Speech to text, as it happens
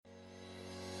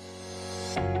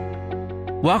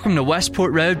Welcome to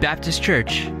Westport Road Baptist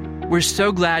Church. We're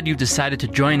so glad you've decided to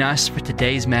join us for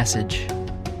today's message.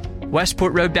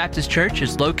 Westport Road Baptist Church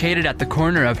is located at the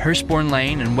corner of Hurstbourne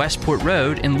Lane and Westport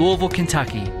Road in Louisville,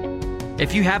 Kentucky.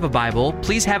 If you have a Bible,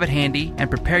 please have it handy and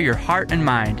prepare your heart and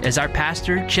mind as our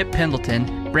pastor, Chip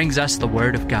Pendleton, brings us the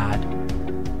Word of God.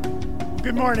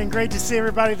 Good morning. Great to see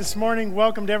everybody this morning.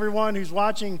 Welcome to everyone who's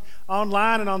watching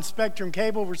online and on Spectrum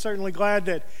Cable. We're certainly glad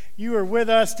that you are with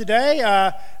us today.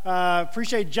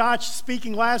 Appreciate Josh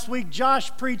speaking last week.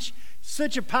 Josh preached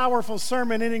such a powerful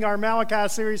sermon ending our Malachi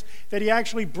series that he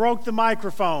actually broke the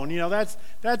microphone. You know,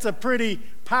 that's a pretty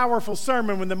powerful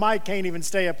sermon when the mic can't even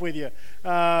stay up with you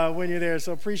when you're there.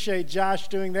 So appreciate Josh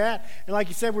doing that. And like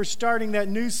you said, we're starting that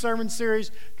new sermon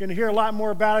series. Going to hear a lot more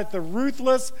about it, the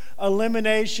ruthless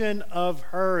elimination of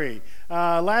hurry.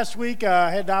 Last week,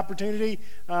 I had the opportunity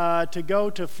to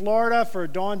go to Florida for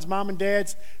Dawn's mom and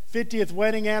dad's 50th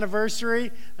wedding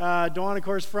anniversary. Dawn, of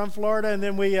course, from Florida, and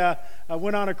then we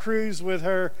went on a cruise with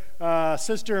her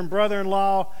sister and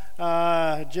brother-in-law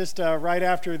just right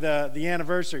after the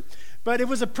anniversary. But it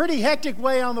was a pretty hectic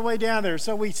way on the way down there.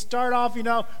 So we start off,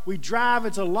 we drive.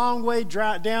 It's a long way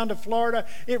down to Florida.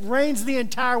 It rains the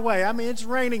entire way. I mean, it's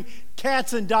raining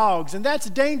cats and dogs, and that's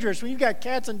dangerous when you've got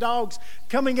cats and dogs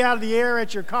coming out of the air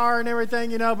at your car and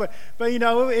everything, But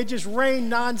it just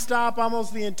rained nonstop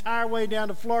almost the entire way down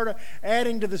to Florida,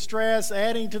 adding to the stress,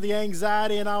 adding to the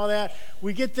anxiety and all that.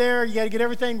 We get there. You got to get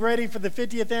everything ready for the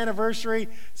 50th anniversary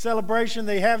celebration.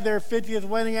 They have their 50th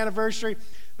wedding anniversary.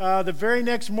 The very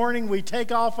next morning, we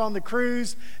take off on the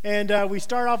cruise, and we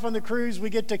start off on the cruise.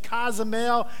 We get to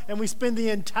Cozumel, and we spend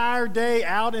the entire day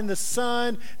out in the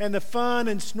sun and the fun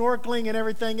and snorkeling and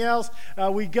everything else.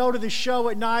 We go to the show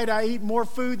at night. I eat more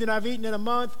food than I've eaten in a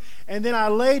month, and then I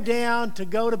lay down to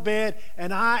go to bed,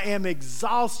 and I am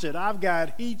exhausted. I've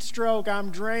got heat stroke.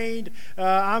 I'm drained.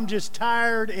 I'm just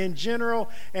tired in general,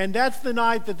 and that's the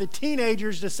night that the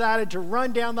teenagers decided to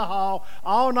run down the hall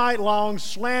all night long,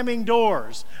 slamming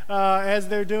doors as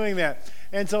they're doing that.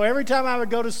 And so every time I would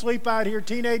go to sleep, I'd hear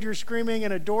teenagers screaming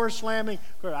and a door slamming.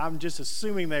 I'm just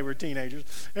assuming they were teenagers.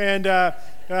 And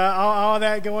all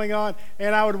that going on.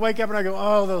 And I would wake up and I'd go,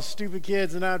 oh, those stupid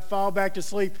kids. And I'd fall back to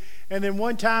sleep. And then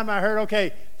one time I heard,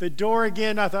 okay, the door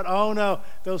again. I thought, oh, no,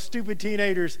 those stupid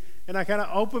teenagers. And I kind of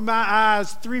opened my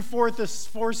eyes,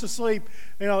 3/4 asleep,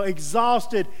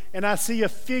 exhausted. And I see a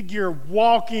figure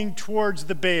walking towards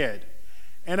the bed.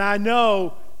 And I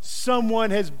know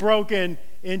someone has broken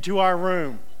into our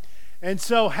room. And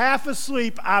so half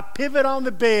asleep, I pivot on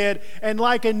the bed and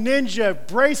like a ninja,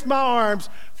 brace my arms,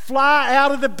 fly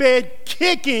out of the bed,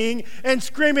 kicking and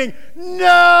screaming, no!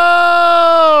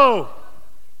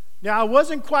 Now, I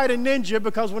wasn't quite a ninja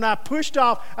because when I pushed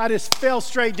off, I just fell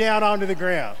straight down onto the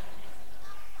ground.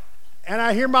 And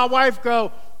I hear my wife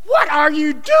go, what are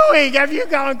you doing? Have you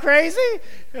gone crazy?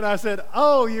 And I said,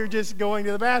 oh, you're just going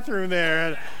to the bathroom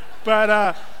there.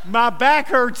 But my back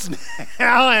hurts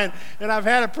now, and I've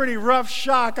had a pretty rough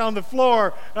shock on the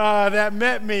floor that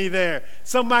met me there.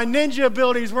 So my ninja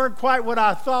abilities weren't quite what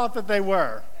I thought that they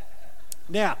were.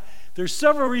 Now, there's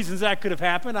several reasons that could have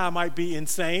happened. I might be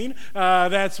insane.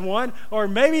 That's one. Or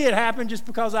maybe it happened just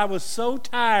because I was so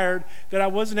tired that I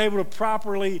wasn't able to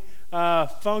properly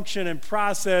function and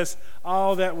process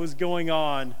all that was going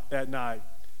on that night.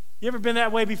 You ever been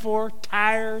that way before?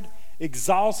 Tired,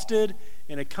 exhausted,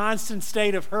 in a constant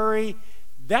state of hurry?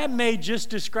 That may just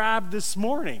describe this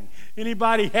morning.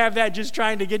 Anybody have that just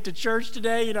trying to get to church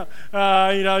today?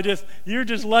 You're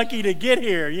just lucky to get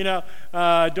here.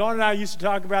 Dawn and I used to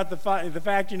talk about the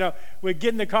fact, we'd get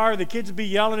in the car, the kids would be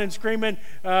yelling and screaming,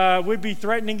 we'd be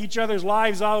threatening each other's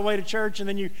lives all the way to church, and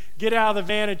then you get out of the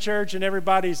van at church and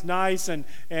everybody's nice and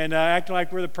acting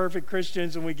like we're the perfect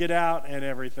Christians, and we get out and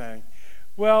everything.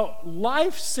 Well,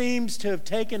 life seems to have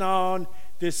taken on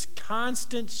this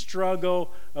constant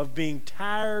struggle of being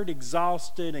tired,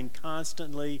 exhausted, and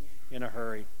constantly in a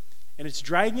hurry. And it's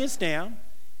dragging us down.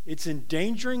 It's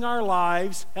endangering our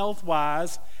lives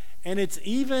health-wise, and it's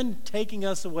even taking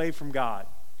us away from God.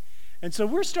 And so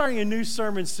we're starting a new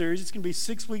sermon series. It's going to be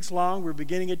 6 weeks long. We're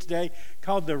beginning it today,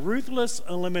 called The Ruthless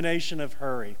Elimination of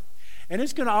Hurry. And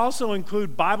it's going to also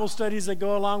include Bible studies that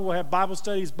go along. We'll have Bible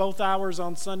studies both hours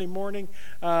on Sunday morning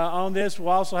on this.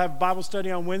 We'll also have Bible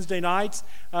study on Wednesday nights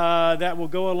that will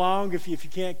go along if you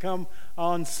can't come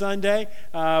on Sunday.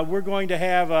 We're going to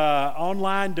have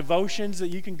online devotions that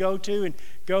you can go to and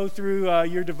go through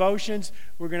your devotions.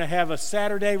 We're going to have a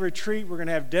Saturday retreat. We're going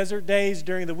to have desert days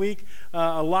during the week.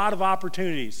 A lot of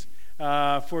opportunities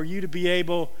for you to be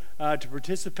able to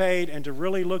participate and to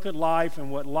really look at life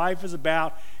and what life is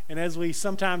about. And as we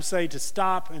sometimes say, to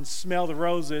stop and smell the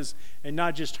roses and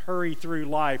not just hurry through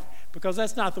life, because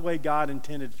that's not the way God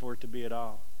intended for it to be at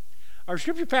all. Our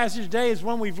scripture passage today is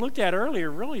one we've looked at earlier,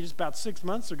 really just about 6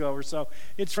 months ago or so.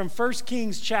 It's from 1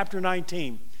 Kings chapter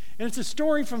 19. And it's a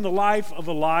story from the life of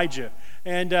Elijah.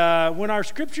 And when our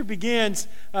scripture begins,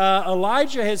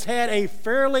 Elijah has had a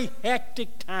fairly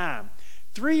hectic time.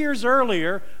 3 years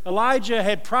earlier, Elijah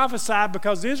had prophesied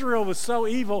because Israel was so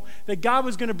evil that God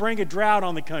was going to bring a drought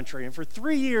on the country. And for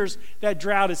 3 years, that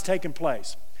drought has taken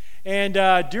place. And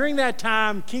during that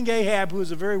time, King Ahab, who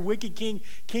is a very wicked king,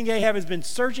 King Ahab has been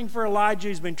searching for Elijah.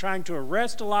 He's been trying to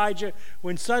arrest Elijah.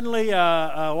 When suddenly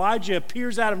Elijah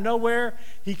appears out of nowhere,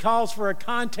 he calls for a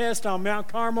contest on Mount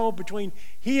Carmel between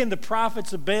he and the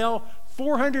prophets of Baal,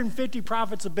 450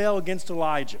 prophets of Baal against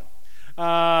Elijah.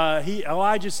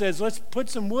 Elijah says, let's put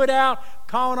some wood out,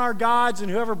 call on our gods, and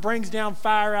whoever brings down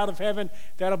fire out of heaven,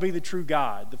 that'll be the true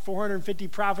God. The 450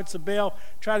 prophets of Baal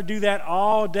try to do that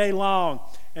all day long.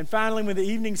 And finally, when the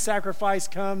evening sacrifice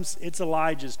comes, it's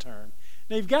Elijah's turn.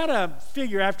 Now, you've got to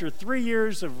figure after 3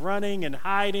 years of running and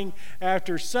hiding,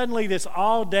 after suddenly this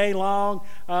all day long,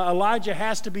 Elijah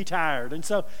has to be tired. And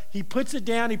so he puts it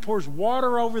down. He pours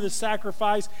water over the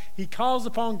sacrifice. He calls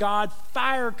upon God.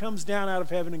 Fire comes down out of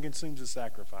heaven and consumes the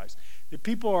sacrifice. The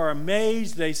people are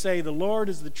amazed. They say the Lord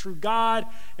is the true God.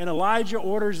 And Elijah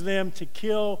orders them to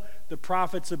kill the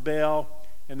prophets of Baal,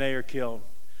 and they are killed.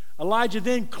 Elijah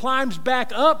then climbs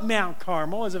back up Mount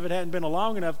Carmel, as if it hadn't been a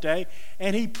long enough day,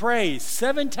 and he prays.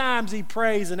 7 times he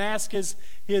prays and asks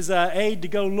his aide to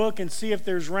go look and see if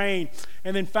there's rain.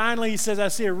 And then finally he says, I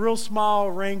see a real small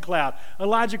rain cloud.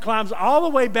 Elijah climbs all the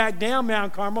way back down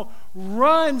Mount Carmel,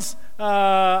 runs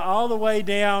all the way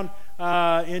down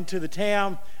into the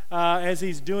town as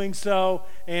he's doing so,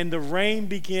 and the rain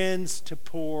begins to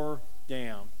pour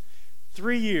down.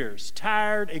 3 years,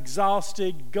 tired,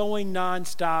 exhausted, going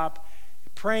nonstop,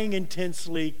 praying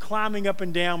intensely, climbing up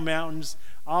and down mountains,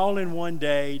 all in one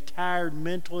day, tired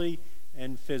mentally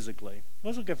and physically.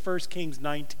 Let's look at 1 Kings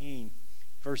 19,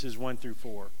 verses 1 through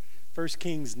 4. 1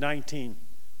 Kings 19,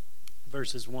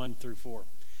 verses 1 through 4.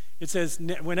 It says,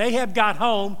 when Ahab got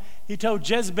home, he told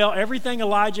Jezebel everything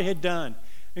Elijah had done,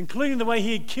 including the way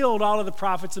he had killed all of the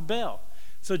prophets of Baal.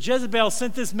 So Jezebel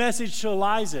sent this message to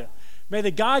Elijah. May the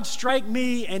God strike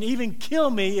me and even kill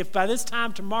me if by this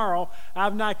time tomorrow I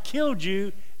have not killed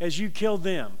you as you killed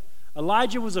them.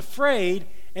 Elijah was afraid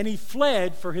and he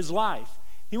fled for his life.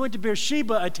 He went to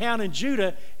Beersheba, a town in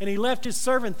Judah, and he left his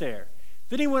servant there.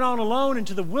 Then he went on alone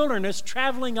into the wilderness,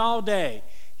 traveling all day.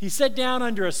 He sat down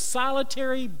under a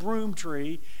solitary broom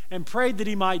tree and prayed that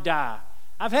he might die.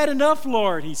 I've had enough,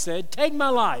 Lord, he said. Take my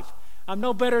life. I'm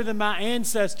no better than my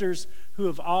ancestors who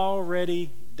have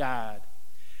already died.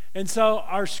 And so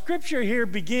our scripture here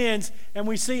begins, and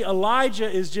we see Elijah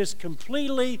is just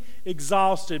completely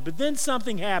exhausted. But then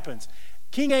something happens.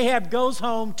 King Ahab goes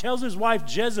home, tells his wife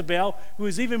Jezebel, who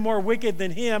is even more wicked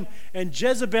than him, and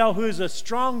Jezebel, who is a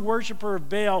strong worshiper of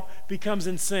Baal, becomes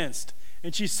incensed.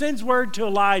 And she sends word to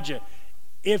Elijah,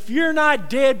 if you're not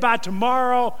dead by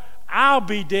tomorrow, I'll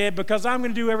be dead because I'm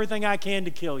going to do everything I can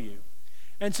to kill you.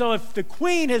 And so if the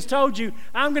queen has told you,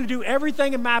 I'm going to do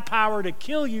everything in my power to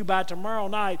kill you by tomorrow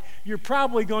night, you're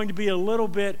probably going to be a little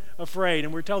bit afraid.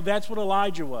 And we're told that's what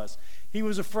Elijah was. He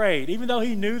was afraid. Even though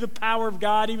he knew the power of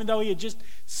God, even though he had just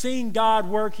seen God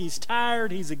work, he's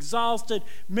tired, he's exhausted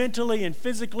mentally and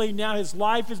physically. Now his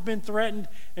life has been threatened,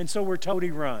 and so we're told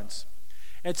he runs.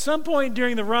 At some point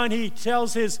during the run, he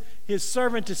tells his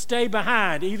servant to stay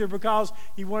behind, either because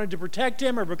he wanted to protect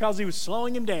him or because he was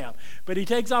slowing him down. But he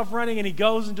takes off running and he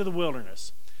goes into the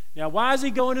wilderness. Now, why does he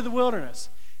go into the wilderness?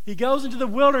 He goes into the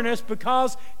wilderness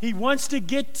because he wants to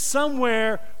get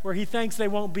somewhere where he thinks they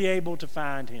won't be able to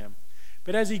find him.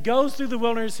 But as he goes through the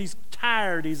wilderness, he's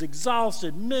tired, he's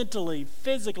exhausted mentally,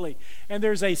 physically, and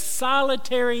there's a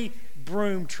solitary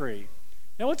broom tree.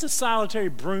 Now, what's a solitary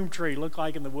broom tree look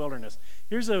like in the wilderness?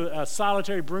 Here's a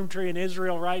solitary broom tree in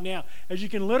Israel right now. As you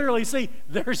can literally see,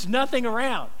 there's nothing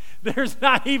around. There's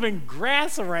not even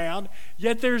grass around,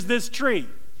 yet there's this tree.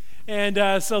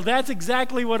 And so that's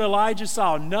exactly what Elijah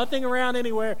saw. Nothing around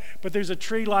anywhere, but there's a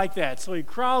tree like that. So he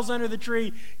crawls under the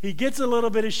tree, he gets a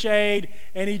little bit of shade,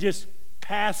 and he just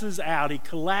passes out. He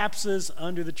collapses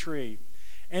under the tree.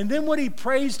 And then what he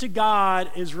prays to God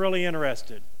is really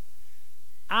interesting.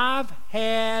 I've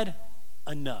had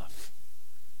enough.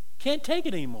 Can't take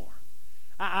it anymore.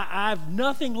 I've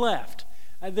nothing left.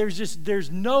 There's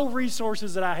no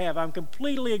resources that I have. I'm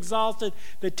completely exhausted.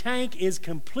 The tank is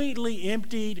completely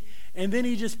emptied. And then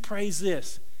he just prays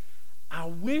this. I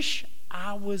wish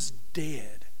I was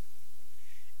dead.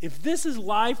 If this is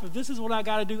life, if this is what I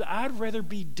got to do, I'd rather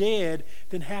be dead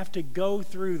than have to go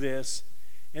through this.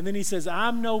 And then he says,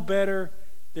 I'm no better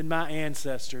than my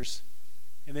ancestors.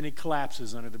 And then he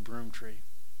collapses under the broom tree.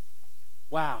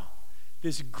 Wow.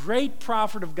 This great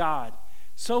prophet of God,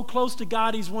 so close to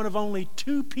God, he's one of only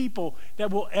 2 people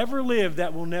that will ever live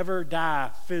that will never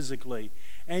die physically.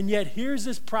 And yet here's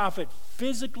this prophet,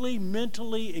 physically,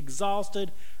 mentally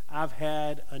exhausted. I've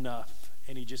had enough.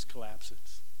 And he just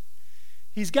collapses.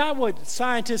 He's got what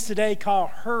scientists today call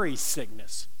hurry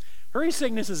sickness. Hurry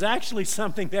sickness is actually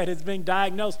something that is being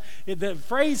diagnosed. The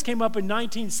phrase came up in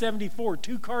 1974.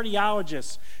 2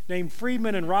 cardiologists named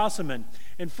Friedman and Rossman.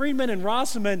 And Friedman and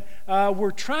Rossman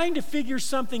were trying to figure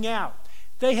something out.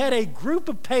 They had a group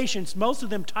of patients, most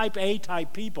of them type A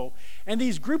type people, and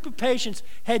these group of patients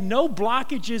had no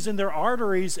blockages in their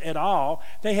arteries at all.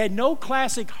 They had no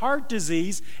classic heart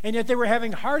disease, and yet they were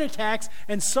having heart attacks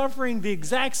and suffering the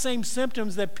exact same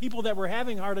symptoms that people that were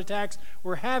having heart attacks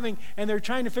were having, and they're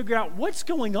trying to figure out what's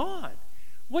going on.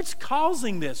 What's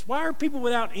causing this? Why are people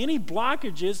without any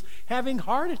blockages having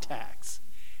heart attacks?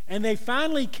 And they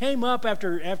finally came up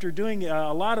after doing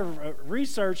a lot of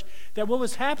research that what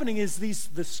was happening is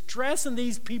the stress in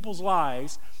these people's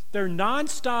lives, their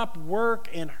nonstop work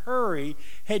and hurry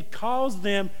had caused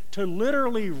them to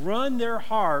literally run their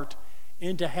heart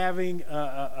into having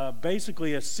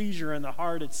basically a seizure in the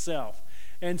heart itself.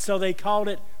 And so they called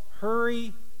it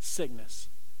hurry sickness.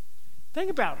 Think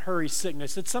about hurry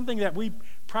sickness. It's something that we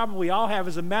probably all have.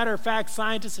 As a matter of fact,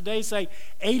 scientists today say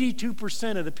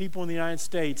 82% of the people in the United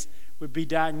States would be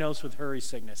diagnosed with hurry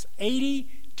sickness. 82%.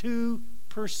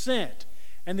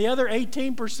 And the other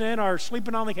 18% are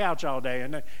sleeping on the couch all day,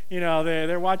 and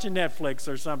they're watching Netflix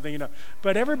or something.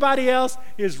 But everybody else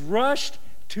is rushed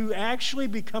to actually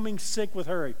becoming sick with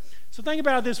hurry. So think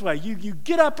about it this way: you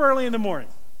get up early in the morning.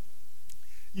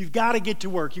 You've got to get to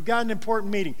work. You've got an important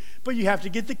meeting, but you have to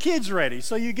get the kids ready.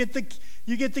 So you get the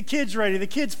kids ready. The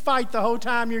kids fight the whole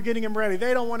time you're getting them ready.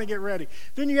 They don't want to get ready.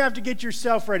 Then you have to get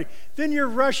yourself ready. Then you're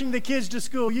rushing the kids to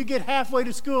school. You get halfway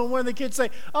to school, and one of the kids say,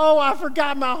 "Oh, I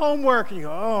forgot my homework." And you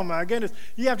go, "Oh my goodness."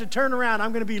 You have to turn around.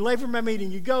 I'm going to be late for my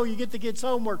meeting. You go, you get the kids'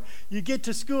 homework. You get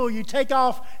to school, you take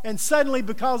off, and suddenly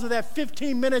because of that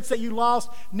 15 minutes that you lost,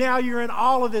 now you're in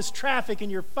all of this traffic,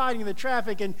 and you're fighting the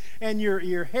traffic, and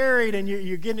you're harried, and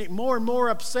you're getting more and more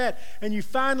upset, and you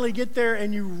finally get there,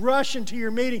 and you rush into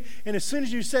your meeting, and as soon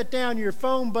as you sit down, your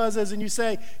phone buzzes, and you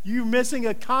say, you're missing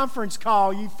a conference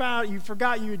call. You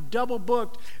forgot you had double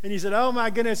booked, and you said, "Oh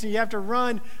my goodness," and you have to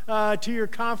run to your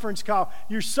conference call.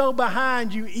 You're so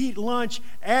behind, you eat lunch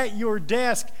at your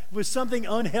desk with something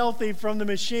unhealthy from the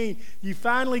machine. You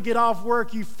finally get off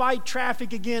work. You fight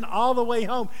traffic again all the way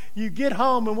home. You get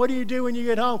home, and what do you do when you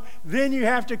get home? Then you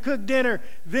have to cook dinner.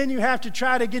 Then you have to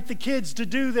try to get the kids to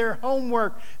do their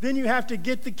homework. Then you have to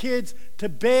get the kids to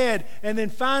bed, and then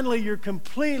finally you're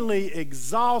completely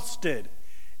exhausted,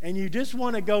 and you just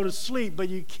want to go to sleep, but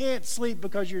you can't sleep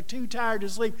because you're too tired to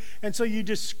sleep, and so you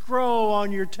just scroll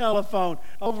on your telephone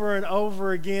over and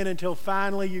over again until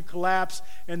finally you collapse,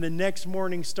 and the next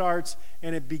morning starts,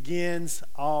 and it begins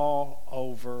all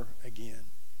over again.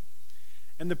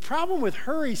 And the problem with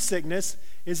hurry sickness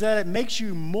is that it makes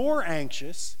you more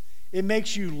anxious, it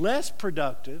makes you less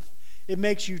productive, it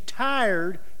makes you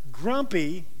tired,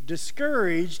 grumpy,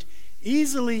 discouraged,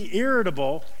 easily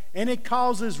irritable, and it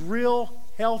causes real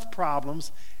health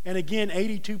problems. And again,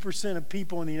 82% of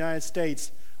people in the United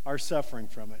States are suffering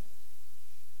from it.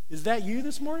 Is that you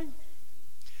this morning?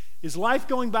 Is life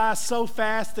going by so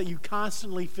fast that you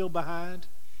constantly feel behind?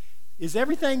 Is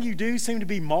everything you do seem to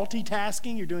be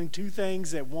multitasking? You're doing 2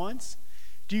 things at once?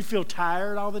 Do you feel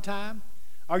tired all the time?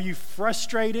 Are you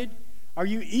frustrated? Are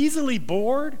you easily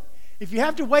bored? If you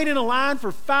have to wait in a line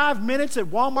for 5 minutes at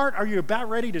Walmart, are you about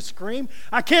ready to scream?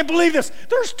 "I can't believe this.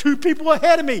 There's 2 people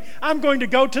ahead of me. I'm going to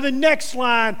go to the next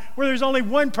line where there's only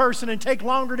 1 person and take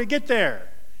longer to get there."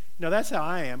 That's how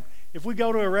I am. If we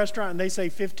go to a restaurant and they say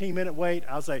 15-minute wait,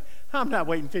 I'll say, "I'm not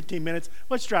waiting 15 minutes.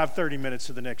 Let's drive 30 minutes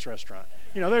to the next restaurant."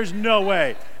 There's no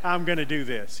way I'm going to do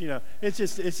this.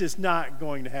 It's just not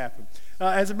going to happen.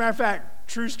 As a matter of fact,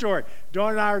 true story.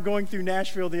 Dawn and I are going through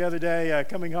Nashville the other day,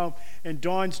 coming home, and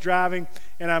Dawn's driving,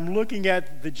 and I'm looking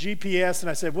at the GPS, and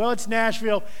I said, "Well, it's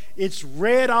Nashville. It's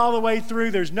red all the way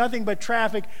through. There's nothing but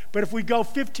traffic, but if we go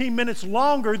 15 minutes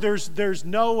longer, there's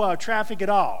no traffic at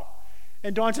all."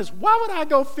 And Dawn says, "Why would I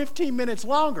go 15 minutes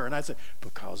longer?" And I said,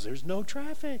 "Because there's no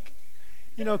traffic."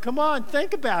 Come on,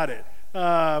 think about it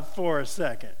for a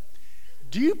second.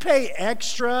 Do you pay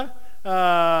extra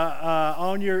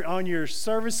on your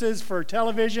services for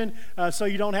television so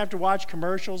you don't have to watch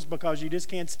commercials because you just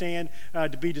can't stand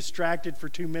to be distracted for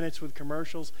 2 minutes with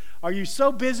commercials? Are you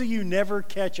so busy you never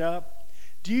catch up?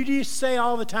 Do you just say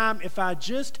all the time, if I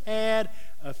just had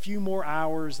a few more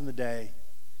hours in the day?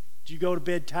 Do you go to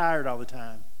bed tired all the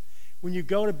time? When you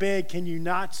go to bed, can you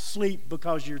not sleep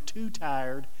because you're too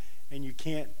tired and you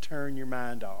can't turn your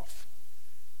mind off?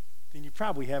 Then you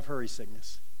probably have hurry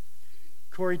sickness.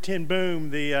 Corrie ten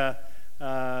Boom, the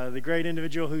great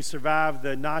individual who survived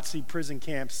the Nazi prison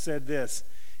camps, said this: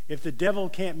 if the devil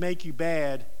can't make you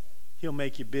bad, he'll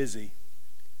make you busy.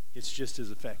 It's just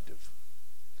as effective.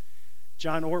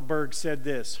 John Ortberg said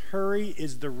this: hurry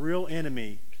is the real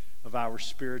enemy of our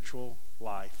spiritual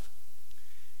life.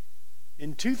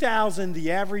 In 2000,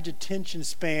 the average attention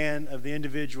span of the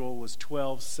individual was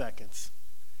 12 seconds.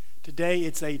 Today,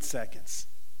 it's 8 seconds.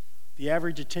 The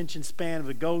average attention span of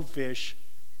a goldfish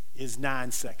is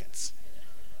 9 seconds.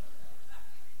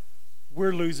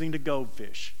 We're losing to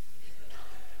goldfish.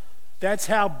 That's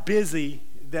how busy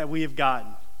that we have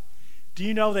gotten. Do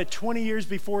you know that 20 years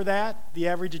before that, the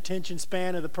average attention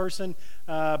span of the person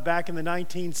back in the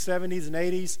 1970s and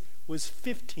 80s was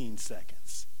 15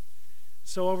 seconds?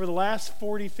 So over the last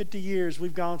 40, 50 years,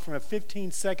 we've gone from a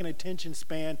 15-second attention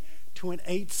span to an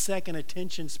 8-second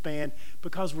attention span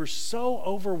because we're so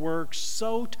overworked,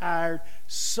 so tired,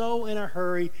 so in a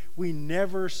hurry, we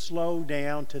never slow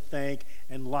down to think,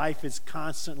 and life is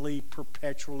constantly,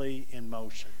 perpetually in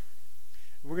motion.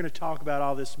 We're going to talk about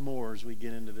all this more as we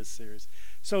get into this series.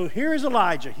 So here's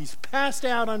Elijah. He's passed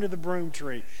out under the broom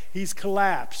tree. He's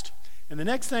collapsed. And the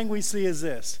next thing we see is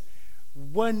this.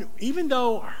 Even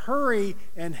though hurry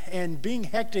and being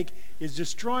hectic is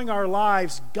destroying our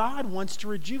lives, God wants to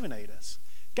rejuvenate us.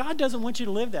 God doesn't want you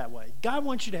to live that way. God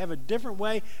wants you to have a different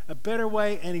way, a better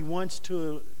way, and he wants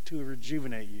to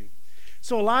rejuvenate you.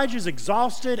 So Elijah's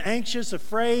exhausted, anxious,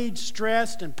 afraid,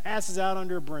 stressed, and passes out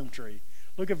under a broom tree.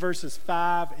 Look at verses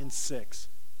 5 and 6.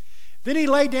 Then he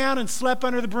lay down and slept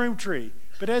under the broom tree.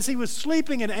 But as he was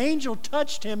sleeping, an angel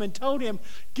touched him and told him,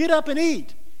 "Get up and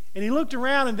eat." And he looked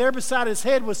around, and there beside his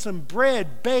head was some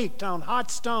bread baked on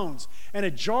hot stones and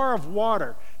a jar of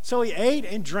water. So he ate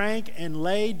and drank and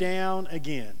lay down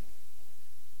again.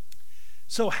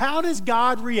 So how does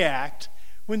God react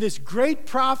when this great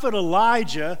prophet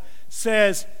Elijah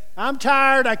says, "I'm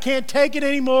tired, I can't take it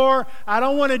anymore, I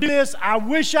don't want to do this, I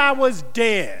wish I was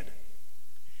dead"?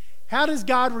 How does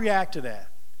God react to that?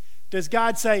 Does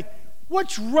God say,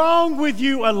 "What's wrong with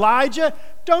you, Elijah?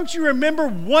 Don't you remember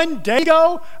one day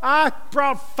ago I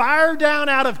brought fire down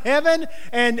out of heaven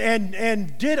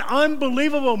and did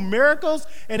unbelievable miracles,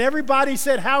 and everybody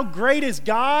said, 'How great is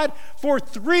God?' For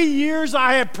 3 years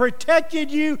I have protected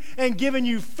you and given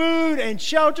you food and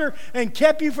shelter and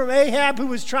kept you from Ahab who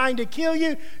was trying to kill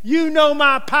you. You know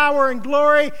my power and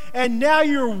glory, and now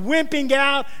you're wimping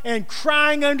out and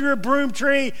crying under a broom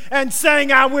tree and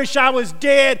saying, 'I wish I was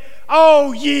dead.'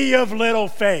 Oh, ye of little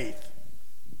faith."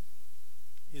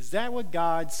 Is that what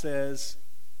God says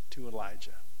to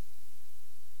Elijah?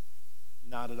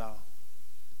 Not at all.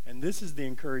 And this is the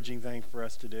encouraging thing for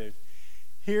us to do.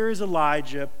 Here is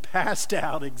Elijah, passed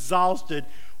out, exhausted,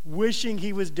 wishing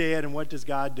he was dead, and what does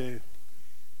God do?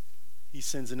 He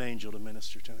sends an angel to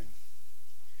minister to him.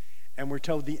 And we're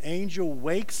told the angel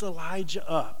wakes Elijah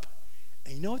up.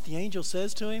 And you know what the angel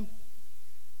says to him?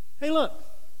 "Hey, look,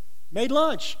 made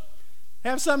lunch.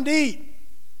 Have something to eat.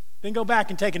 Then go back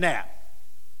and take a nap."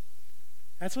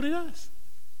 That's what he does.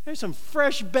 There's some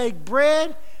fresh baked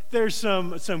bread. There's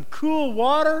some cool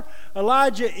water.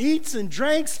 Elijah eats and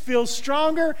drinks, feels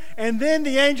stronger, and then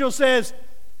the angel says,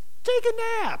 "Take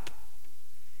a nap."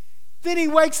 Then he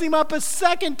wakes him up a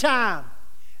second time.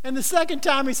 And the second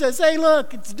time he says, "Hey,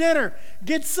 look, it's dinner.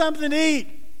 Get something to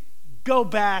eat. Go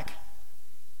back,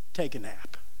 take a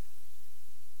nap."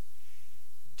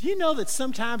 Do you know that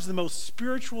sometimes the most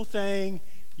spiritual thing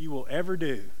you will ever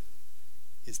do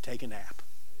is take a nap?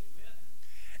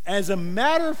 As a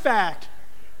matter of fact,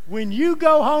 when you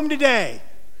go home today,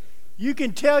 you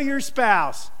can tell your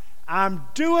spouse, "I'm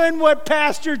doing what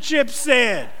Pastor Chip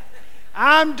said.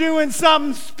 I'm doing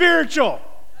something spiritual.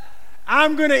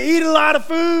 I'm going to eat a lot of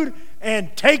food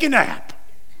and take a nap."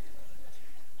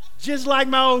 Just like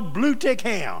my old blue tick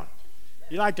hound.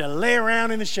 You like to lay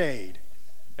around in the shade.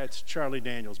 That's Charlie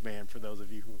Daniels' band, for those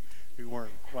of you who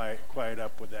weren't quite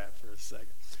up with that for a second.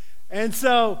 And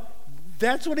so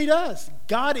that's what he does.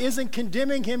 God isn't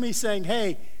condemning him. He's saying,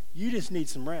 "Hey, you just need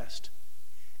some rest."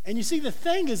 And you see, the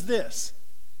thing is this.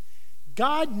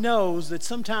 God knows that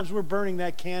sometimes we're burning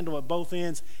that candle at both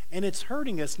ends, and it's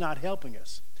hurting us, not helping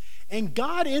us. And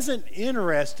God isn't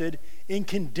interested in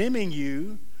condemning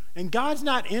you, and God's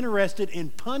not interested in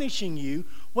punishing you.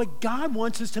 What God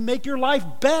wants is to make your life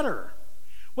better.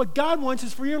 What God wants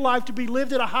is for your life to be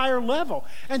lived at a higher level.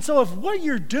 And so if what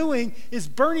you're doing is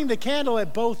burning the candle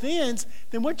at both ends,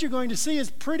 then what you're going to see is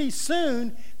pretty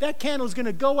soon that candle is going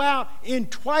to go out in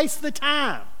twice the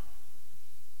time.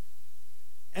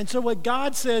 And so what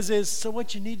God says is, so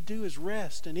what you need to do is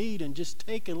rest and eat and just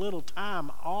take a little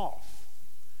time off.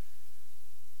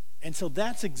 And so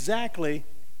that's exactly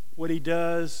what he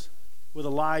does with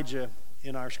Elijah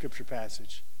in our scripture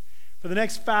passage. For the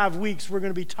next 5 weeks, we're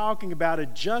going to be talking about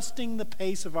adjusting the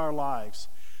pace of our lives,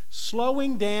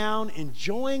 slowing down,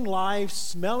 enjoying life,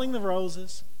 smelling the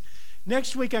roses.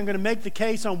 Next week, I'm going to make the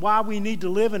case on why we need to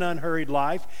live an unhurried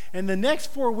life. And the next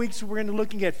 4 weeks, we're going to be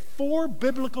looking at 4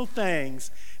 biblical things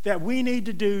that we need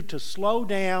to do to slow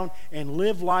down and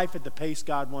live life at the pace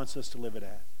God wants us to live it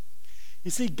at. You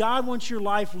see, God wants your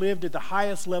life lived at the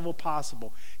highest level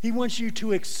possible. He wants you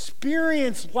to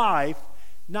experience life,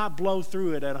 not blow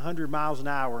through it at 100 miles an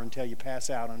hour until you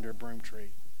pass out under a broom tree.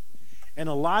 And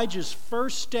Elijah's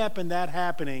first step in that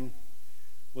happening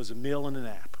was a meal and a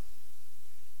nap.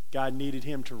 God needed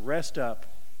him to rest up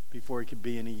before he could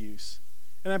be any use.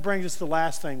 And that brings us to the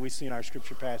last thing we see in our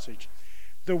scripture passage.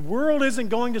 The world isn't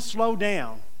going to slow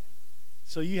down,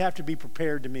 so you have to be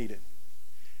prepared to meet it.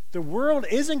 The world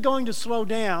isn't going to slow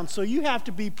down, so you have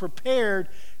to be prepared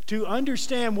to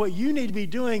understand what you need to be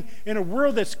doing in a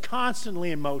world that's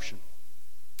constantly in motion.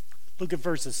 Look at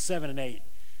verses 7 and 8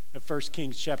 of 1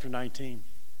 Kings chapter 19.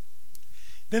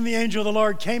 Then the angel of the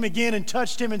Lord came again and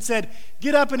touched him and said,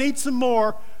 "Get up and eat some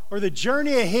more, or the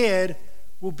journey ahead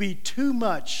will be too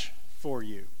much for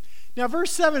you." Now,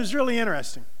 verse 7 is really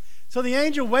interesting. So the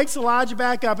angel wakes Elijah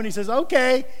back up and he says,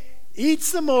 okay, eat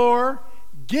some more,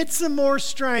 get some more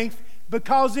strength,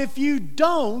 because if you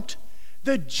don't,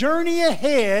 the journey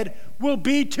ahead will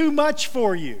be too much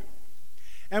for you.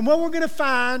 And what we're going to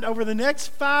find over the next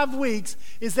 5 weeks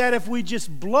is that if we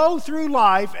just blow through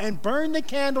life and burn the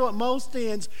candle at most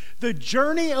ends, the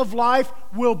journey of life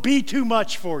will be too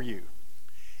much for you.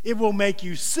 It will make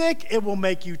you sick, it will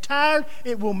make you tired,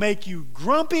 it will make you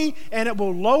grumpy, and it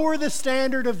will lower the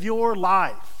standard of your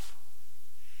life.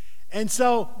 And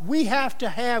so we have to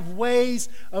have ways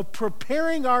of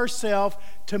preparing ourselves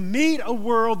to meet a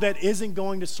world that isn't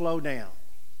going to slow down.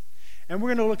 And we're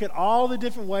going to look at all the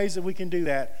different ways that we can do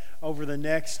that over the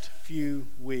next few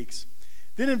weeks.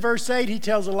 Then in verse 8, he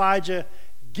tells Elijah,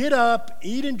 get up,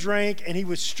 eat and drink, and he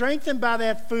was strengthened by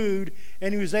that food,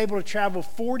 and he was able to travel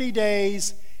 40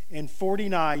 days and 40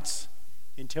 nights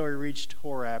until he reached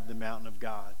Horeb, the mountain of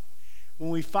God. When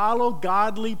we follow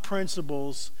godly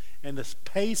principles and the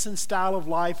pace and style of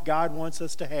life God wants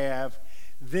us to have,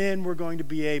 then we're going to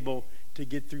be able to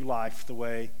get through life the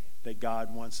way that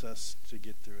God wants us to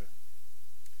get through it.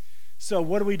 So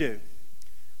what do we do?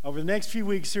 Over the next few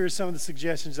weeks, here are some of the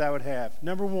suggestions I would have.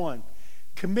 Number 1,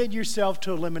 commit yourself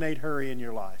to eliminate hurry in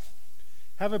your life.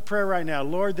 Have a prayer right now.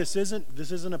 Lord, this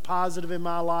isn't a positive in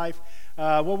my life.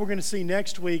 What we're going to see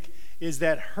next week is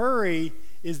that hurry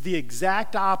is the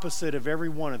exact opposite of every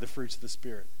one of the fruits of the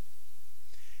Spirit.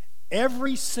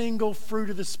 Every single fruit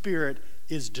of the Spirit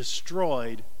is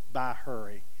destroyed by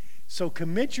hurry. So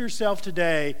commit yourself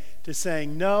today to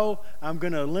saying, no, I'm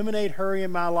going to eliminate hurry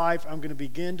in my life. I'm going to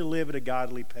begin to live at a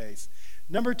godly pace.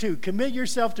 Number 2, commit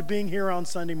yourself to being here on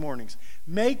Sunday mornings.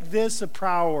 Make this a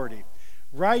priority.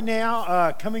 Right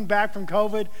now, coming back from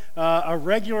COVID, a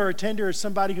regular attender is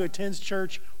somebody who attends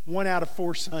church 1 out of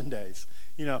 4 Sundays.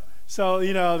 So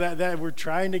that we're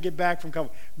trying to get back from COVID.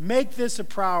 Make this a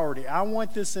priority. I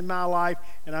want this in my life,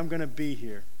 and I'm going to be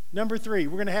here. Number 3,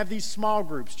 we're going to have these small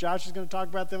groups. Josh is going to talk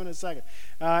about them in a second.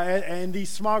 And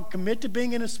these commit to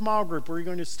being in a small group where you're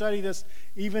going to study this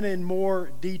even in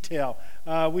more detail.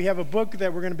 We have a book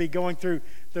that we're going to be going through,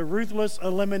 The Ruthless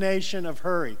Elimination of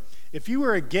Hurry. If you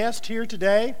were a guest here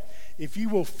today, if you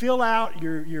will fill out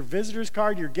your visitor's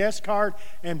card, your guest card,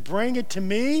 and bring it to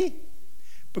me,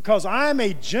 because I'm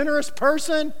a generous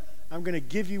person, I'm going to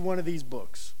give you one of these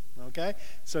books. Okay?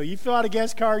 So you fill out a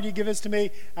guest card, you give this to me,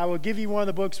 I will give you one of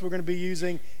the books we're going to be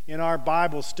using in our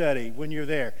Bible study when you're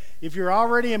there. If you're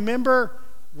already a member,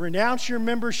 renounce your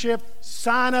membership,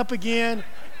 sign up again,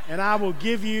 and I will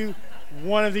give you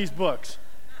one of these books.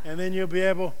 And then you'll be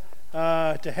able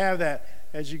to have that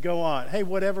as you go on. Hey,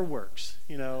 whatever works.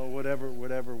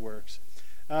 Whatever works.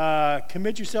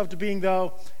 Commit yourself to being,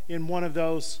 though, in one of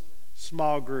those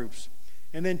small groups.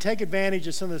 And then take advantage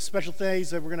of some of the special things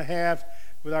that we're going to have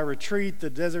with our retreat, the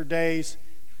desert days,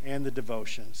 and the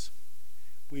devotions.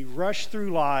 We rush through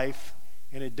life,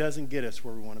 and it doesn't get us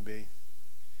where we want to be.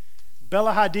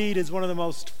 Bella Hadid is one of the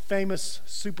most famous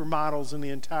supermodels in the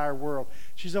entire world.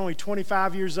 She's only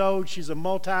 25 years old. She's a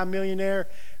multi-millionaire.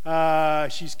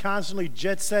 She's constantly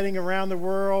jet-setting around the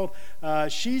world.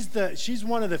 She's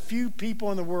one of the few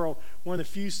people in the world, one of the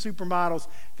few supermodels,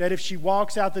 that if she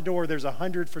walks out the door, there's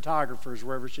 100 photographers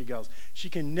wherever she goes. She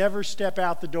can never step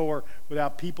out the door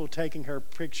without people taking her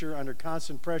picture under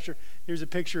constant pressure. Here's a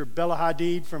picture of Bella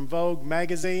Hadid from Vogue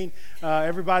magazine.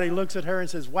 Everybody looks at her and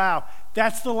says, wow,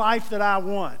 that's the life that I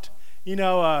want. You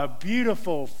know,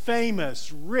 beautiful,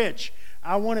 famous, rich.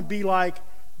 I want to be like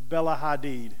Bella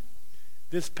Hadid.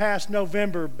 This past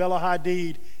November, Bella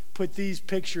Hadid put these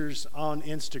pictures on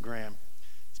Instagram.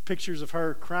 It's pictures of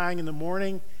her crying in the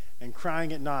morning and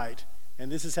crying at night.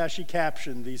 And this is how she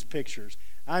captioned these pictures.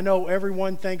 I know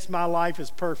everyone thinks my life is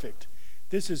perfect.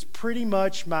 This is pretty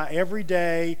much my every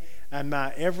day and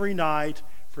my every night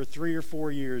for 3 or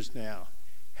 4 years now.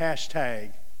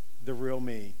 Hashtag the real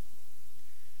me.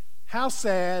 How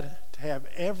sad to have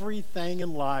everything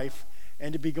in life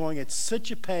and to be going at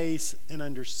such a pace and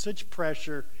under such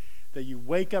pressure that you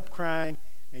wake up crying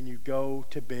and you go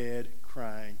to bed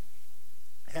crying.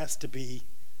 It has to be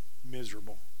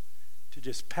miserable to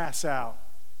just pass out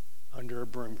under a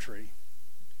broom tree.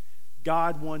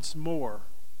 God wants more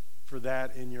for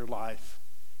that in your life.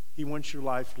 He wants your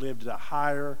life lived at a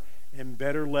higher and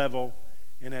better level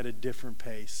and at a different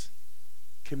pace.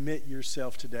 Commit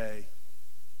yourself today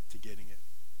to getting it.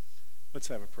 Let's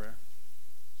have a prayer.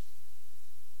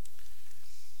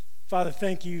 Father,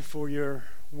 thank you for your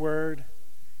word.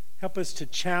 Help us to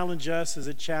challenge us as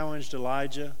it challenged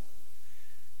Elijah,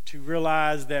 to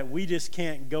realize that we just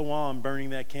can't go on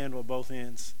burning that candle at both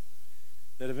ends,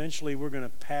 that eventually we're going to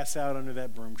pass out under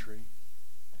that broom tree.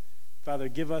 Father,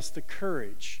 give us the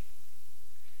courage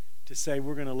to say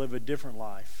we're going to live a different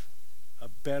life, a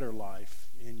better life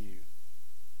in you.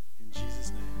 In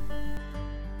Jesus' name.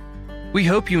 We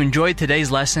hope you enjoyed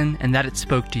today's lesson and that it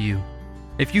spoke to you.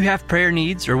 If you have prayer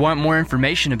needs or want more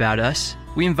information about us,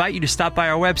 we invite you to stop by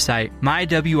our website,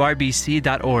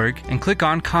 mywrbc.org, and click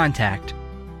on Contact.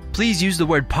 Please use the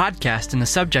word podcast in the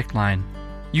subject line.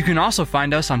 You can also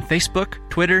find us on Facebook,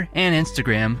 Twitter, and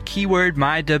Instagram, keyword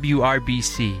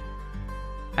mywrbc.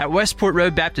 At Westport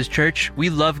Road Baptist Church, we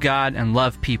love God and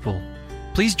love people.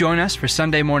 Please join us for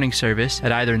Sunday morning service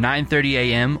at either 9:30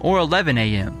 a.m. or 11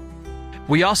 a.m.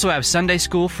 We also have Sunday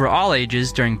school for all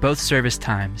ages during both service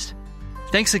times.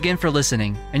 Thanks again for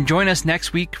listening, and join us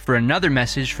next week for another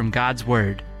message from God's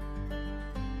Word.